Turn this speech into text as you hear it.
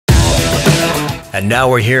And now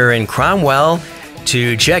we're here in Cromwell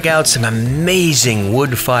to check out some amazing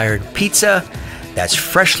wood-fired pizza that's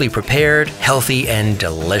freshly prepared, healthy, and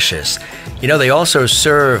delicious. You know, they also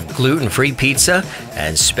serve gluten-free pizza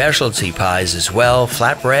and specialty pies as well,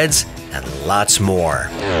 flatbreads, and lots more.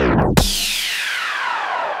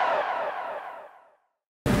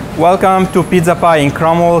 Welcome to Pizza Pie in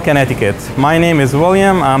Cromwell, Connecticut. My name is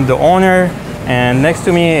William, I'm the owner, and next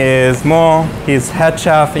to me is Mo, he's head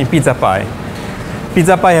chef in Pizza Pie.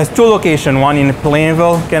 Pizza Pie has two locations, one in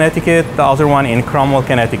Plainville, Connecticut, the other one in Cromwell,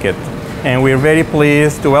 Connecticut. And we're very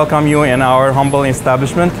pleased to welcome you in our humble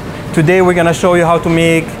establishment. Today we're gonna show you how to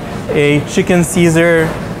make a chicken Caesar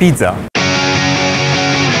pizza.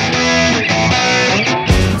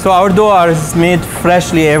 So our dough is made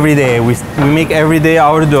freshly every day. We make every day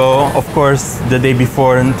our dough, of course, the day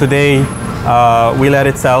before. And today we let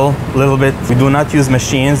it sell a little bit. We do not use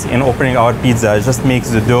machines in opening our pizza. It just makes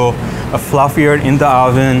the dough fluffier in the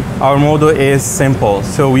oven. Our motto is simple.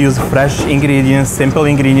 So we use fresh ingredients, simple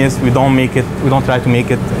ingredients. We don't try to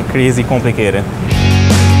make it crazy complicated.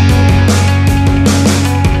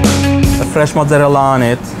 A fresh mozzarella on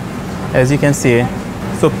it, as you can see.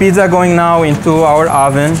 So pizza going now into our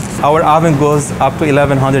oven. Our oven goes up to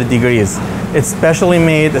 1100 degrees. It's specially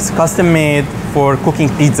made, it's custom made for cooking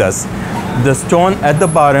pizzas. The stone at the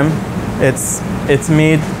bottom, it's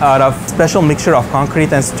made out of special mixture of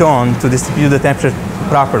concrete and stone to distribute the temperature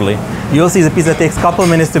properly. You'll see the pizza takes a couple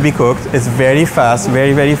minutes to be cooked. It's very fast,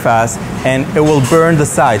 very, very fast, and it will burn the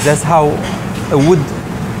sides. That's how wood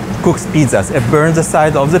cooks pizzas. It burns the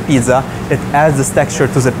side of the pizza. It adds this texture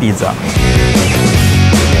to the pizza.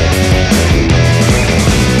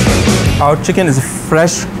 Our chicken is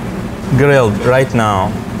fresh grilled right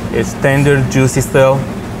now. It's tender, juicy still,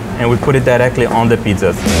 and we put it directly on the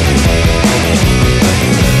pizzas.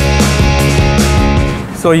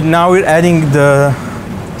 So now we're adding the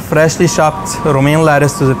freshly chopped romaine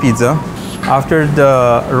lettuce to the pizza. After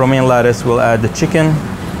the romaine lettuce, we'll add the chicken.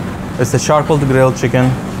 It's a charcoal grilled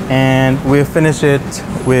chicken. And we finish it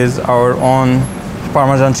with our own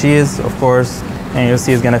Parmesan cheese, of course. And you'll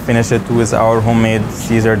see it's gonna finish it with our homemade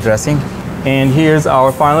Caesar dressing. And here's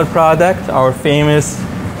our final product, our famous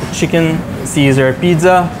chicken Caesar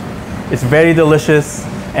pizza. It's very delicious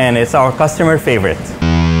and it's our customer favorite.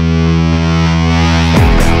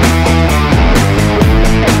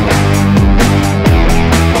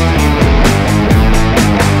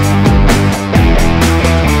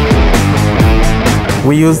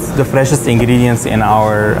 We used the freshest ingredients in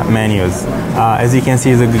our menus. As you can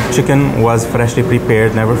see, the chicken was freshly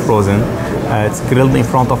prepared, never frozen. It's grilled in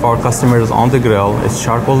front of our customers on the grill. It's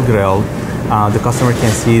charcoal grilled. The customer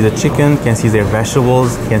can see the chicken, can see their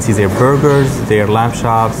vegetables, can see their burgers, their lamb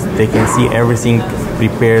chops. They can see everything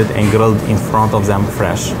prepared and grilled in front of them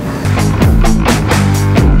fresh.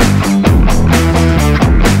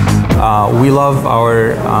 We love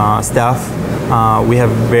our staff. We have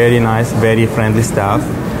very nice, very friendly staff,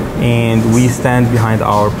 and we stand behind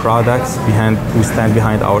our products, we stand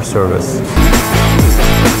behind our service.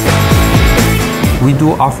 We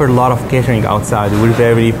do offer a lot of catering outside. We're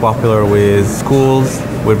very popular with schools,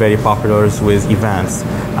 we're very popular with events.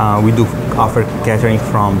 We do offer catering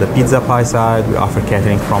from the Pizza Pie side, we offer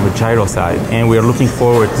catering from the gyro side, and we're looking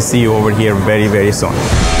forward to see you over here very, very soon.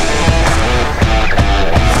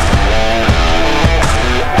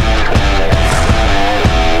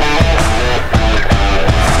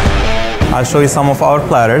 I'll show you some of our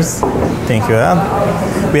platters. Thank you,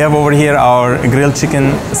 Ed. We have over here our grilled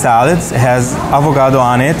chicken salads. It has avocado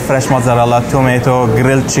on it, fresh mozzarella, tomato,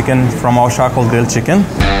 grilled chicken from our charcoal grilled chicken.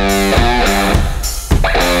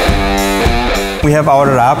 We have our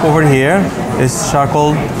wrap over here. It's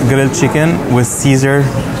charcoal grilled chicken with Caesar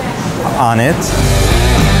on it.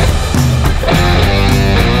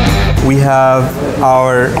 We have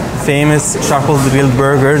our famous charcoal grilled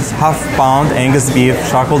burgers, half-pound Angus beef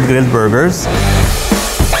charcoal grilled burgers.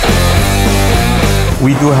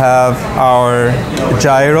 We do have our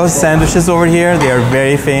gyros sandwiches over here. They are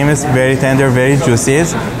very famous, very tender, very juicy. It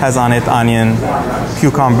has on it onion,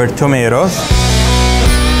 cucumber, tomatoes.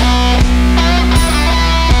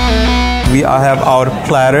 We have our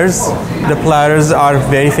platters. The platters are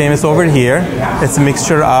very famous over here. It's a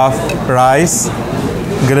mixture of rice,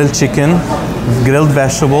 grilled chicken, grilled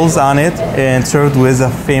vegetables on it, and served with a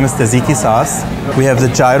famous tzatziki sauce. We have the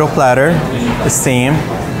gyro platter, the same.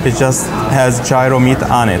 It just has gyro meat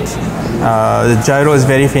on it. The gyro is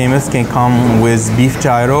very famous, can come with beef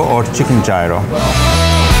gyro or chicken gyro.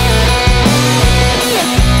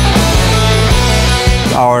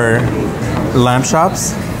 Our lamb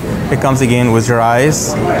chops, it comes again with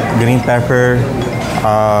rice, green pepper,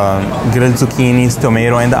 grilled zucchinis,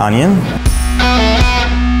 tomato, and onion.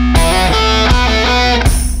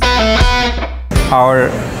 Our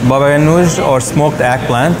baba ganoush or smoked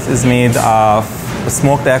eggplant is made of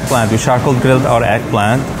smoked eggplant. We charcoal grilled our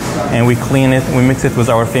eggplant and we clean it. We mix it with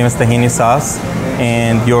our famous tahini sauce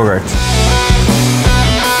and yogurt.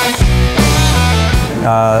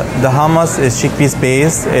 The hummus is chickpeas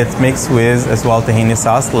based. It's mixed with as well tahini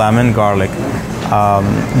sauce, lemon, garlic.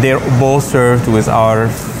 They're both served with our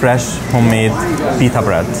fresh homemade pita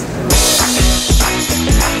bread.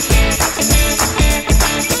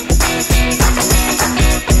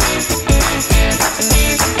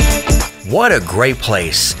 What a great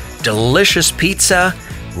place. Delicious pizza,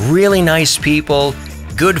 really nice people,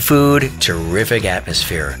 good food, terrific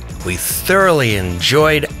atmosphere. We thoroughly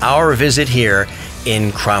enjoyed our visit here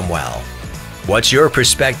in Cromwell. What's your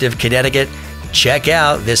perspective, Connecticut? Check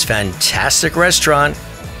out this fantastic restaurant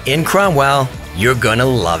in Cromwell. You're gonna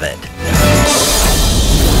love it.